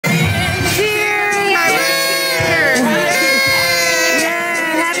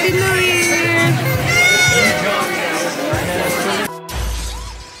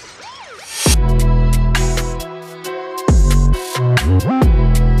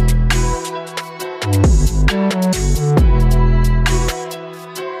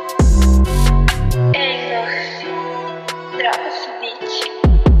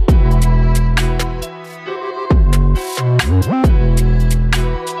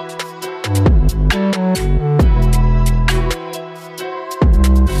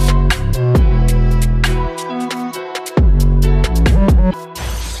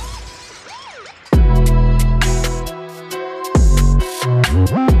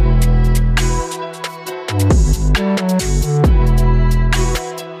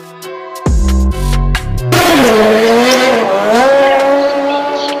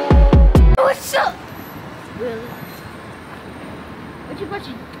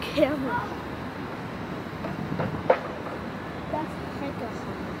camera.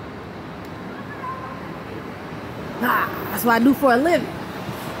 That's what I do for a living.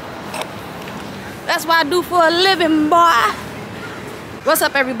 That's what I do for a living, boy. What's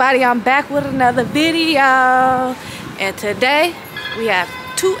up, everybody? I'm back with another video. And today, we have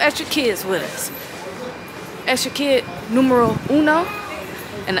 2 extra kids with us. Extra kid numero uno.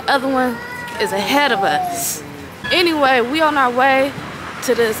 And the other one is ahead of us. Anyway, we on our way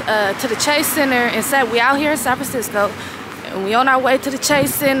to this to the Chase Center we out here in San Francisco. And we on our way to the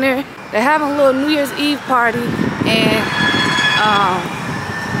Chase Center. They're having a little New Year's Eve party, and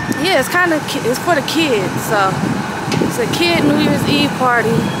yeah, it's for the kids. So it's a kid New Year's Eve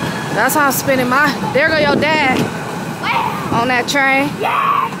party. That's how I'm spending my. There go your dad on that train.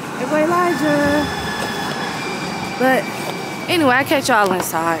 There go Elijah. But anyway, I catch y'all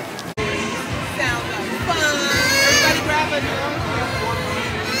inside. Sounds like fun. Everybody grab a drum.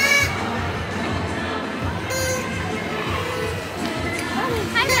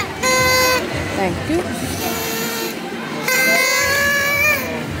 Thank you.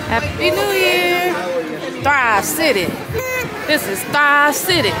 Happy New Year. Thrive City. This is Thrive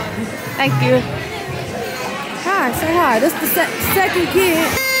City. Thank you. Hi, say hi. This is the second kid.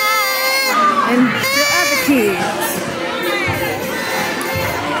 And the other kids.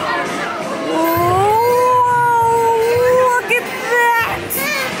 Look at that.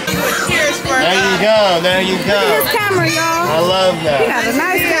 There you go. There you go. Look at his camera, y'all. I love that. He got a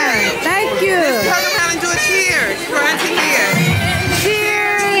nice guy. Thank you. Turn around and do a cheers. Front to here.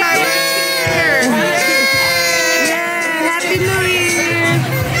 Cheers. Cheers. Yeah, Happy New Year.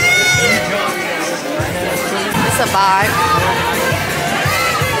 It's a vibe.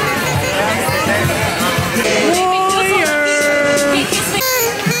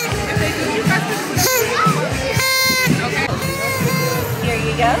 Here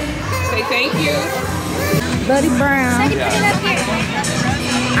you go. Say thank you. Buddy Brown.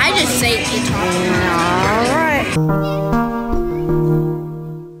 I just say it. All right.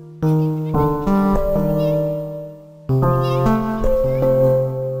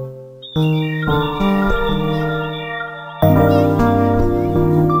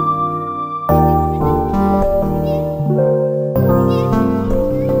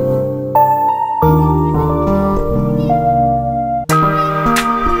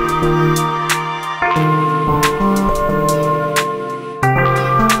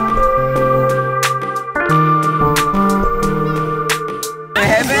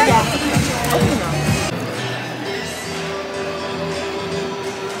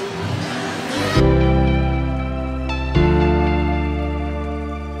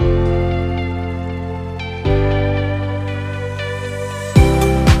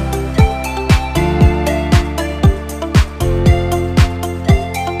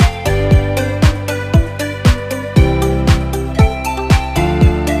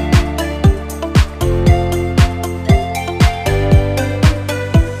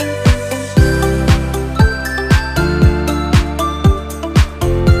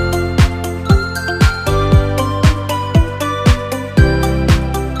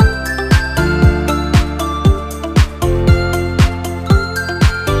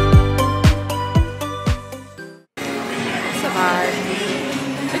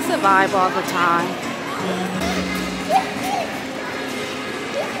 Vibe all the time.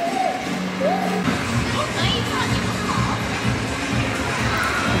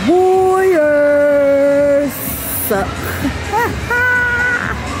 Warriors suck.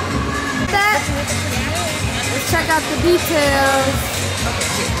 Let's check out the details.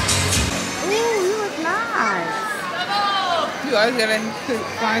 Ooh, you look nice. You always gotta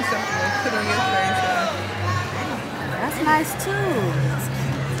find something to put on your face. That's nice too.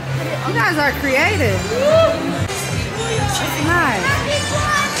 You guys are creative. That's nice.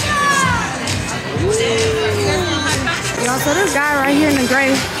 Y'all, so this guy right here in the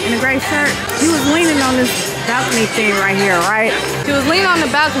gray shirt, he was leaning on this balcony thing right here, right? He was leaning on the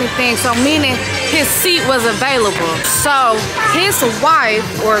balcony thing, so meaning his seat was available. So his wife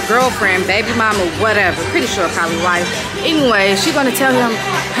or girlfriend, baby mama, whatever, pretty sure probably wife. Anyway, she's gonna tell him,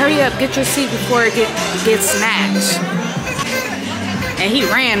 hurry up, get your seat before it gets snatched. And he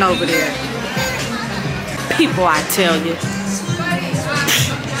ran over there. People, I tell you.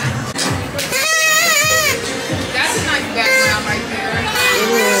 That's a nice background right there. It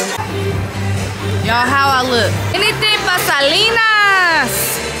is. Y'all, how I look? Anything for Salinas?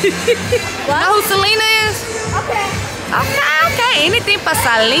 Know who Selena is? Okay. Okay. Anything for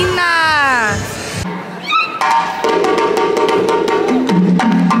Salinas?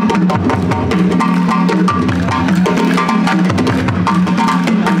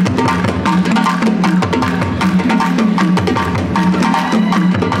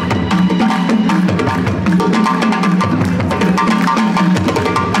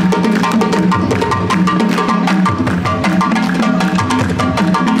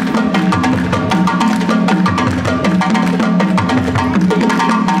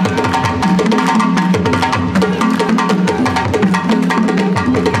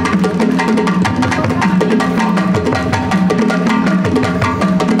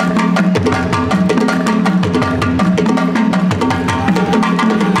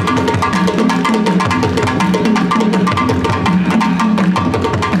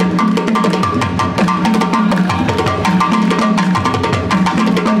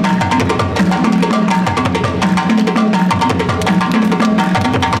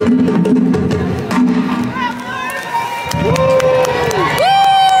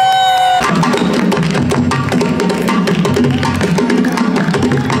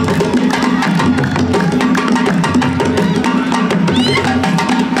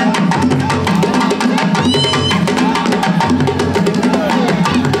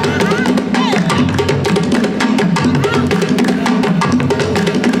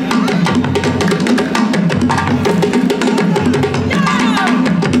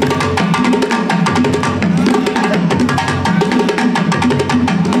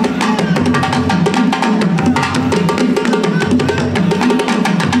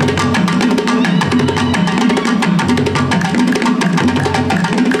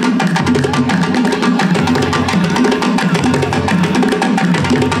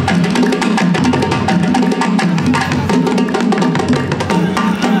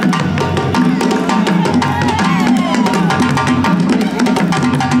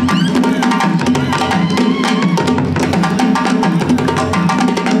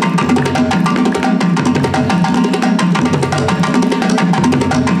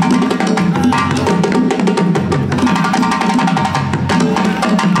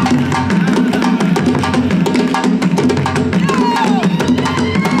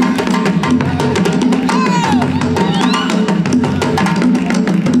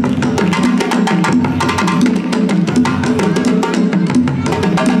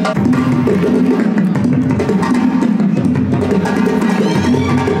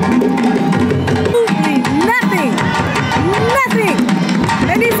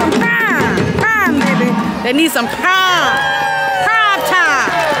 They need some prime time.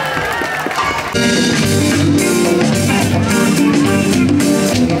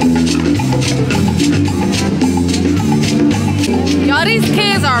 Y'all, these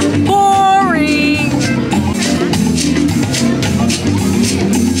kids are boring.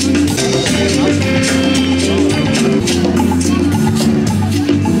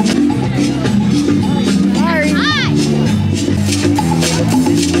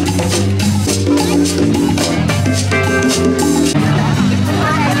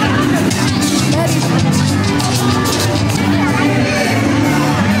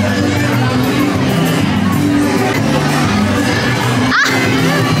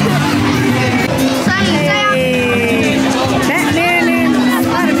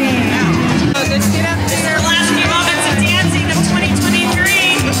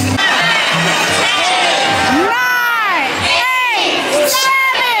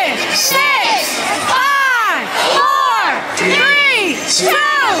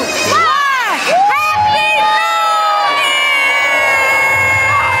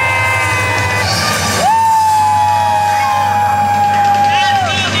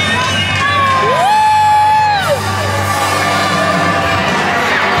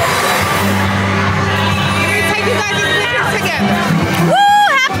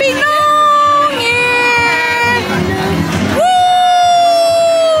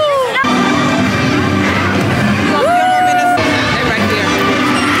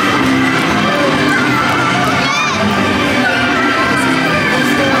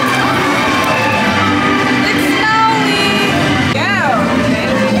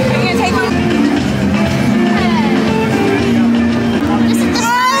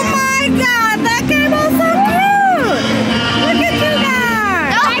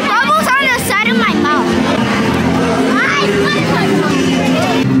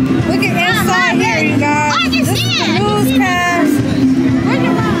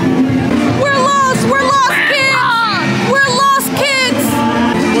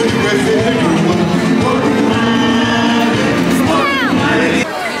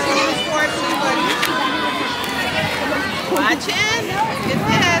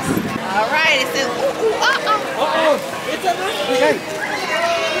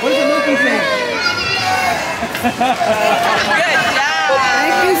 What is the milking thing? Good job.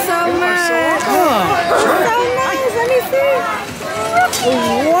 Thank you so much. So nice. Let me see.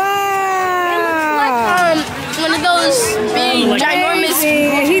 Wow. One of those big, ginormous.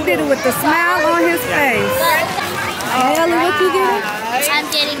 And he did it with a smile on his face. Ellie, what you getting? I'm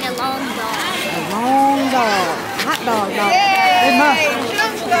getting a long dog. A long dog. Hot dog, dog. Hey, Ma.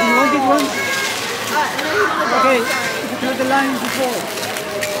 You want to get one? Okay. Through the line before.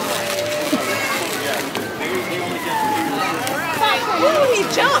 Ooh, he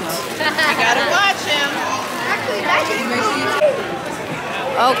jumped. You gotta watch him.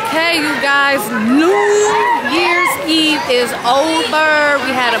 Okay, you guys, New Year's Eve is over. We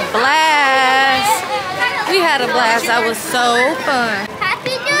had a blast. That was so fun.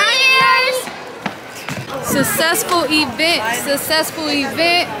 Happy New Year's! Successful event.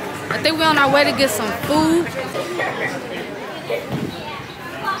 I think we're on our way to get some food.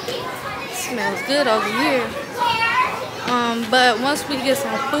 Smells good over here. But once we get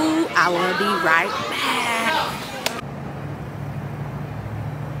some food, I will be right back.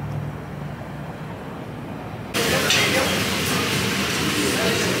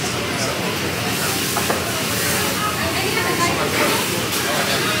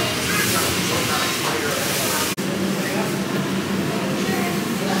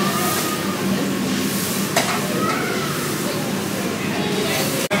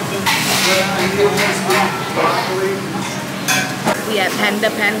 We had Panda.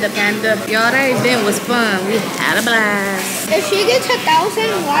 Y'all, that event was fun. We had a blast. If she gets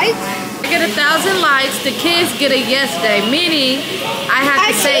 1,000 likes, Get 1,000 likes, the kids get a yes day. Meaning, I have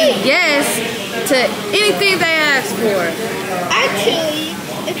to say yes to anything they ask for. actually,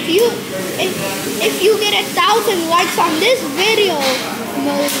 if you get 1,000 likes on this video,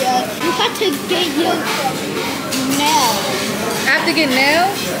 Maria, you have to get your nails. I have to get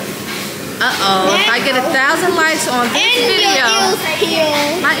nails? Uh-oh. If I get 1,000 likes on this video, your ears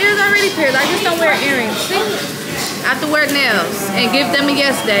peeled. my ears already pierced. I just don't wear earrings. See? I have to wear nails and give them a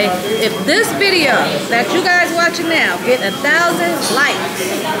yes day. If this video that you guys watching now get 1,000 likes,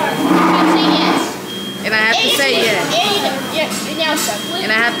 Say yes. and I have to say yes, and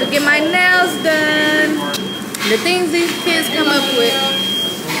I have to get my nails done. The things these kids come up with.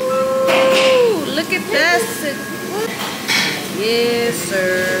 Ooh, look at that. Yes,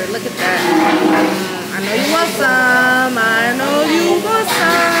 sir. Look at that. I know you want some. I know you want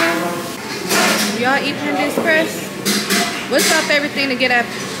some. Y'all eat Panda Express? What's your favorite thing to get at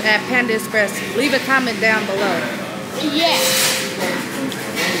Panda Express? Leave a comment down below. Yeah.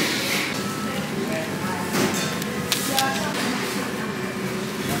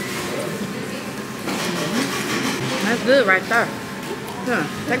 That's good right there.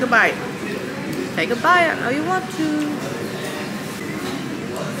 Huh. Take a bite. Take a bite. I know you want to.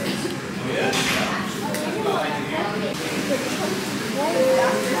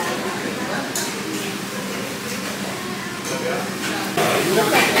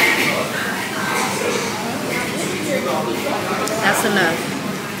 That's enough.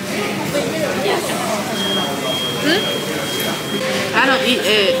 I don't eat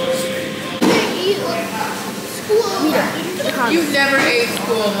eggs. You never ate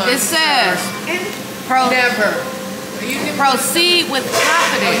school lunch. It says Never. proceed with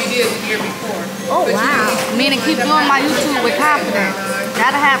confidence. You did the year before. Oh wow. Meaning keep doing my YouTube with confidence.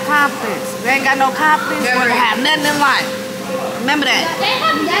 Gotta have confidence. If you ain't got no confidence, you're gonna have nothing in life. Remember that.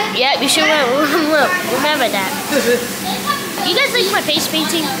 Yeah, you should remember that. You guys like my face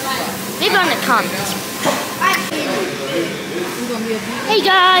painting? Leave it on the comments. Hey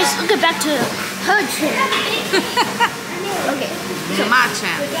guys, welcome back to her channel. Okay. To my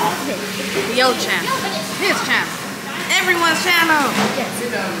channel. Your channel. His channel. Everyone's channel.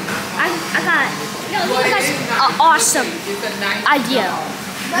 I got an awesome idea.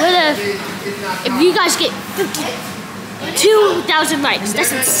 What if you guys get 52,000 likes?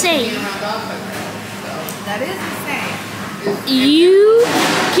 That's insane. That is insane. You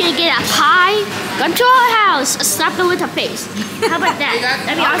can get a pie, come to our house, and slap it with a face. How about that?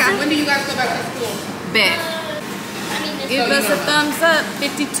 That'd be awesome. When do you guys go back to school? Bet. Give us a thumbs up.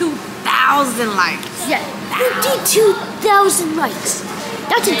 52,000 likes. Yeah, 52,000 likes.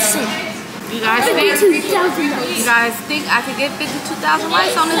 That's insane. You guys think? 52,000 likes. You guys think I could get 52,000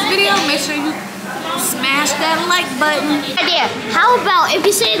 likes on this video? Make sure you smash that like button. Idea. How about if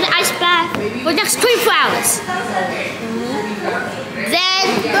you stay in the ice bath for the next 24 hours? Then,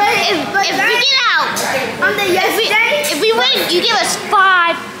 if we get out, if we win, you give us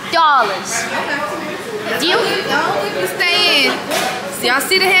 $5. Deal? If you stay in. So y'all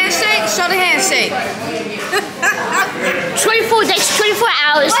see the handshake? Show the handshake. 24 days, 24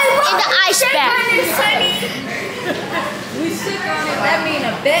 hours in the ice bath. We shook on it. That means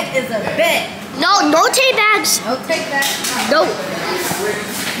a bet is a bet. No tape bags. No take that. No.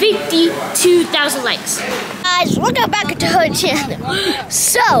 52,000 likes. Guys, welcome back to her channel.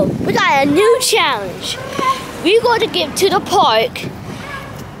 So, we got a new challenge. We're going to get to the park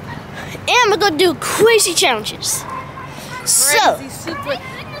and we're going to do crazy challenges. So, Crazy, super.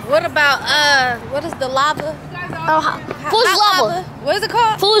 What about, what is the lava? floor is lava. What is it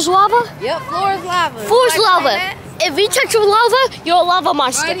called? Floor is lava? Yep, floor is lava. Floor is Like lava. that? If you touch your lava, you're a lava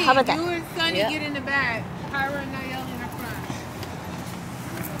monster. Buddy, How about that? you and Sonny Yep. get in the back. Kyra and Niall in the front.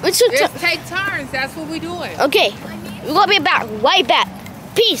 Let's do Just take turns. That's what we're doing. okay, we're going to be back, right back.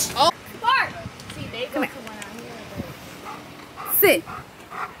 Peace. Oh. Sit.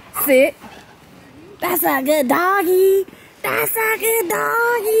 Sit. That's a good doggy. That's a good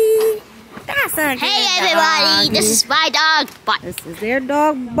doggy. That's a good Hey everybody, doggy. this is my dog. Bye. This is their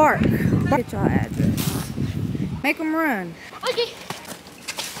dog, Bark. Get y'all address. Make them run. Okay,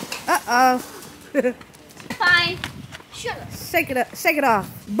 Uh-oh. fine. Shut up. Shake it up. Shake it off.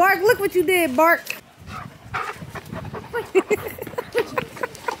 Bark, look what you did, Bark.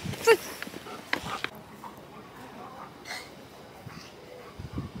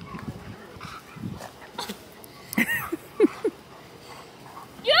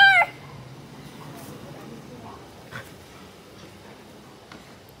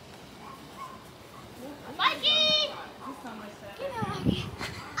 Mikey! Get out, Mikey.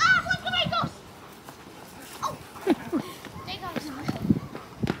 Ah, look at my ghost! Oh! There goes.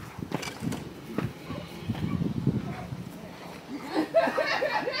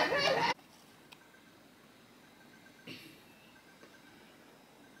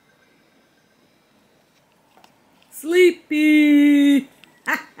 Sleepy.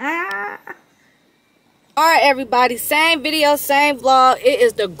 Alright everybody, same video, same vlog. It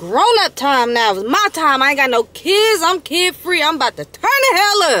is the grown-up time now. It's my time. I ain't got no kids. I'm kid free. I'm about to turn the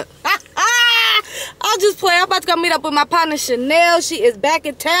hell up. I'll just play. I'm about to go meet up with my partner Chanel. She is back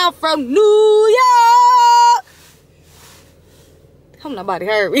in town from New York. Hope nobody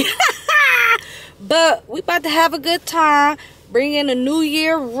heard me. But we about to have a good time. Bring in the new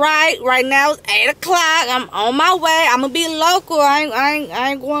year right now it's 8 o'clock. I'm on my way. I'm gonna be local. I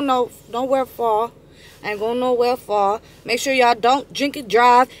ain't going nowhere far. I ain't going nowhere far. Make sure y'all don't drink and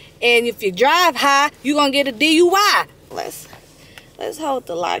drive. And if you drive high, you gonna get a DUI. Let's hold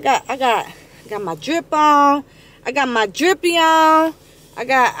the light. I Got my drip on. I got my drippy on. I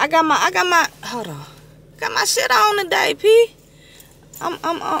got my hold on. Got my shit on today, P. I'm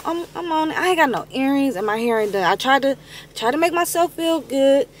on it. I ain't got no earrings and my hair ain't done. I tried to make myself feel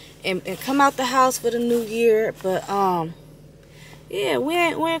good and come out the house for the new year, but yeah, we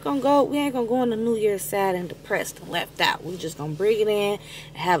ain't gonna go on the New Year sad and depressed and left out. We just gonna bring it in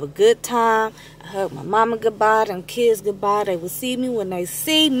and have a good time. I hug my mama goodbye, them kids goodbye. They will see me when they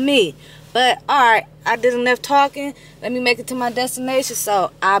see me. But alright, I did enough talking. Let me make it to my destination,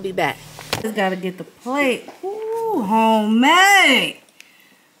 so I'll be back. Just gotta get the plate. Ooh, homemade.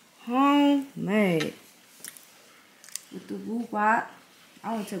 Homemade. With the woo-wop.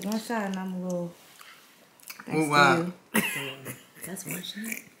 I only took one shot and I'm a little... Woo-wop. That's one shot.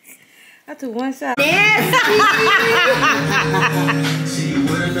 I took one shot. Only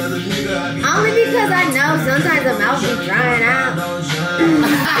because I know sometimes the mouth is drying out.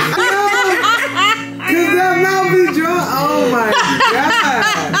 Cause that mouth be dry. Oh my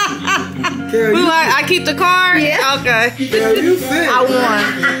god. Carol, We like, I keep the card? Yeah. Okay. Carol, you sick. I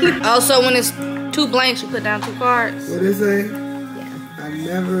won. Also, when it's 2 blanks, you put down 2 cards. What they say? Yeah. I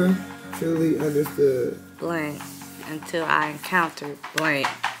never truly understood. Blank. Until I encountered blank.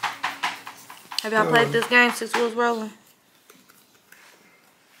 Have y'all played this game since we was rolling?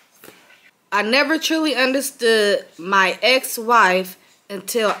 I never truly understood my ex-wife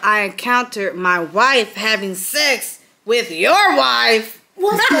until I encountered my wife having sex with your wife.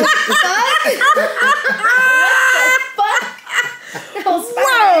 What the fuck? What the fuck? That was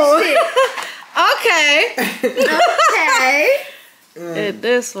Whoa. shit. Okay. And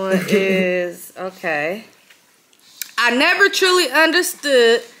this one is, okay. I never truly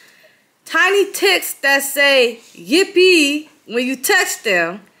understood tiny texts that say yippee when you text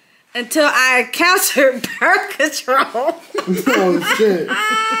them until I encountered birth control. Oh shit.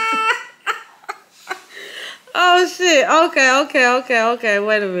 Oh shit. Okay.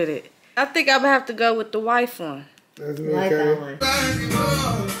 Wait a minute. I think I'm gonna have to go with the wife one. That's me, Like Carol. that one.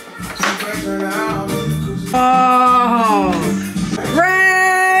 Oh.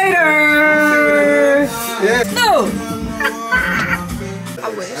 Raiders. Yeah. No.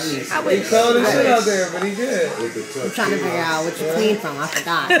 I He wish. cold as shit out there, but he good. I'm trying to figure out what you clean from. I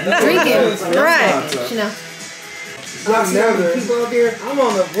forgot. Drinking. Right. You know. I've never. People out there. I'm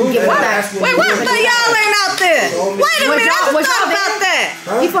on the roof. Get back. Wait, what the y'all ain't out there? Wait a minute, I just thought about that.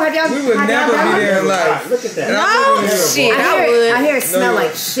 People, have y'all? We would have y'all never done be it? there in life. Look at that. No? Shit, I would. I hear it smell No.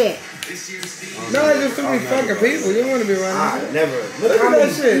 like shit. No, it's just too many fucking people. You don't want to be around that shit. Never. Look at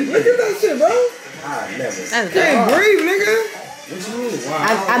that shit. Look at that shit, bro. I never. That's Can't breathe, nigga. What you mean?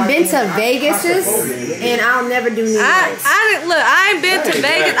 Wow. I've been to Vegas and I'll never do New Year's. I didn't look. I ain't been to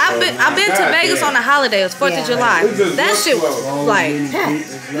Vegas. I've been to Vegas on the holiday. It was 4th of July. That shit was like,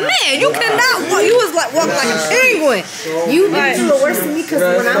 man, you cannot walk. You was like walking like a penguin. You did do it worse than me because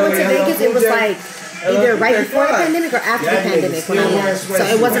when I went to Vegas, it was like either right before the pandemic or after the pandemic when I went. So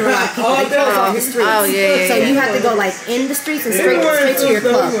it wasn't a lot of people. They closed off the streets. Oh, yeah. So you had to go like in the streets and straight to your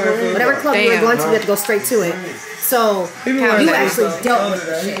club. Whatever club you were going to, you had to go straight to it. So you actually dealt with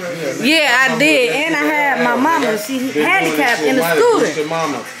it. Yeah, I did, and I had my mama. She handicapped in the scooter.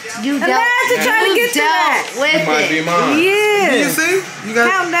 You Imagine trying to get to that. with it. Yeah. You see? You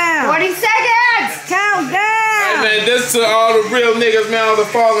got. Count down. 40 seconds. Count down. Man, this to all the real niggas, man, all the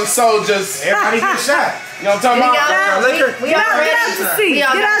fallen soldiers. Everybody get shot. You know what I'm talking about? We Get all out ready. the seat. We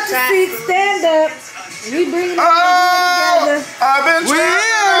all Get out got the shot. seat. Stand up. We bring it Oh, together. I've been We trying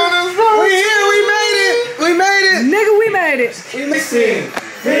here. on this road. We here. We made it. We made it. Nigga, we made it.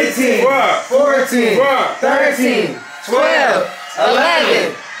 15, What? 14, What? 13, 12,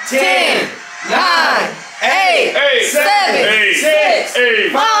 11, 10, 9, 8, 7, 6,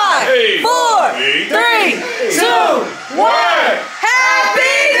 5, 4, 3, 2, 1. Happy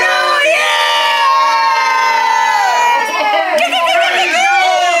New Year!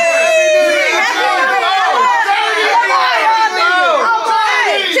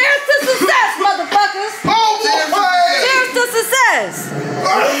 Cheers to success, motherfuckers! Cheers to success!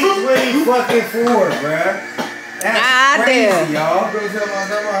 20 fucking forward, bruh. That's God crazy, damn. y'all.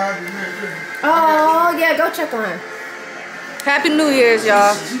 Oh yeah, go check on her. Happy New Year's,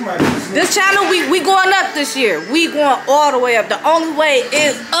 y'all. This channel, we going up this year. We going all the way up. The only way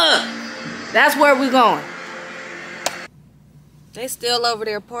is up. That's where we going. They still over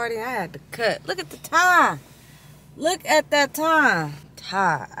there partying. I had to cut. Look at the time. Look at that time.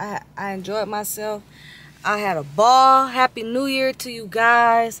 I enjoyed myself. I had a ball. Happy New Year to you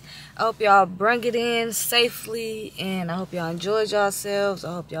guys. I hope y'all bring it in safely, and I hope y'all enjoyed yourselves.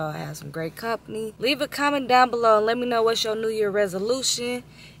 I hope y'all have some great company. Leave a comment down below and let me know what's your New Year resolution.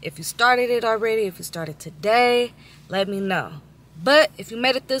 If you started it already, if you started today, let me know. But if you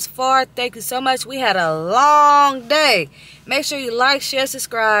made it this far, thank you so much. We had a long day. Make sure you like, share,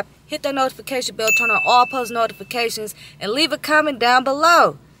 subscribe, hit that notification bell, turn on all post notifications, and leave a comment down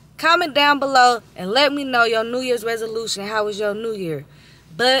below. Comment down below and let me know your New Year's resolution. How was your New Year?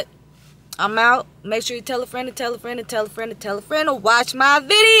 But I'm out. Make sure you tell a friend and tell a friend and tell a friend and tell a friend to watch my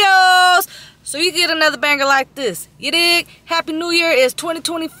videos so you get another banger like this. You dig? Happy New Year. It's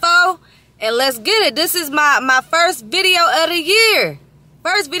 2024 and let's get it. This is my first video of the year.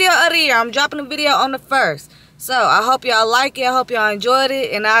 First video of the year. I'm dropping a video on the 1st. So I hope y'all like it. I hope y'all enjoyed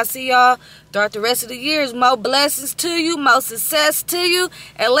it. And I'll see y'all throughout the rest of the years. More blessings to you. More success to you.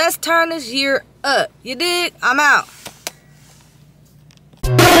 And let's turn this year up. You dig? I'm out.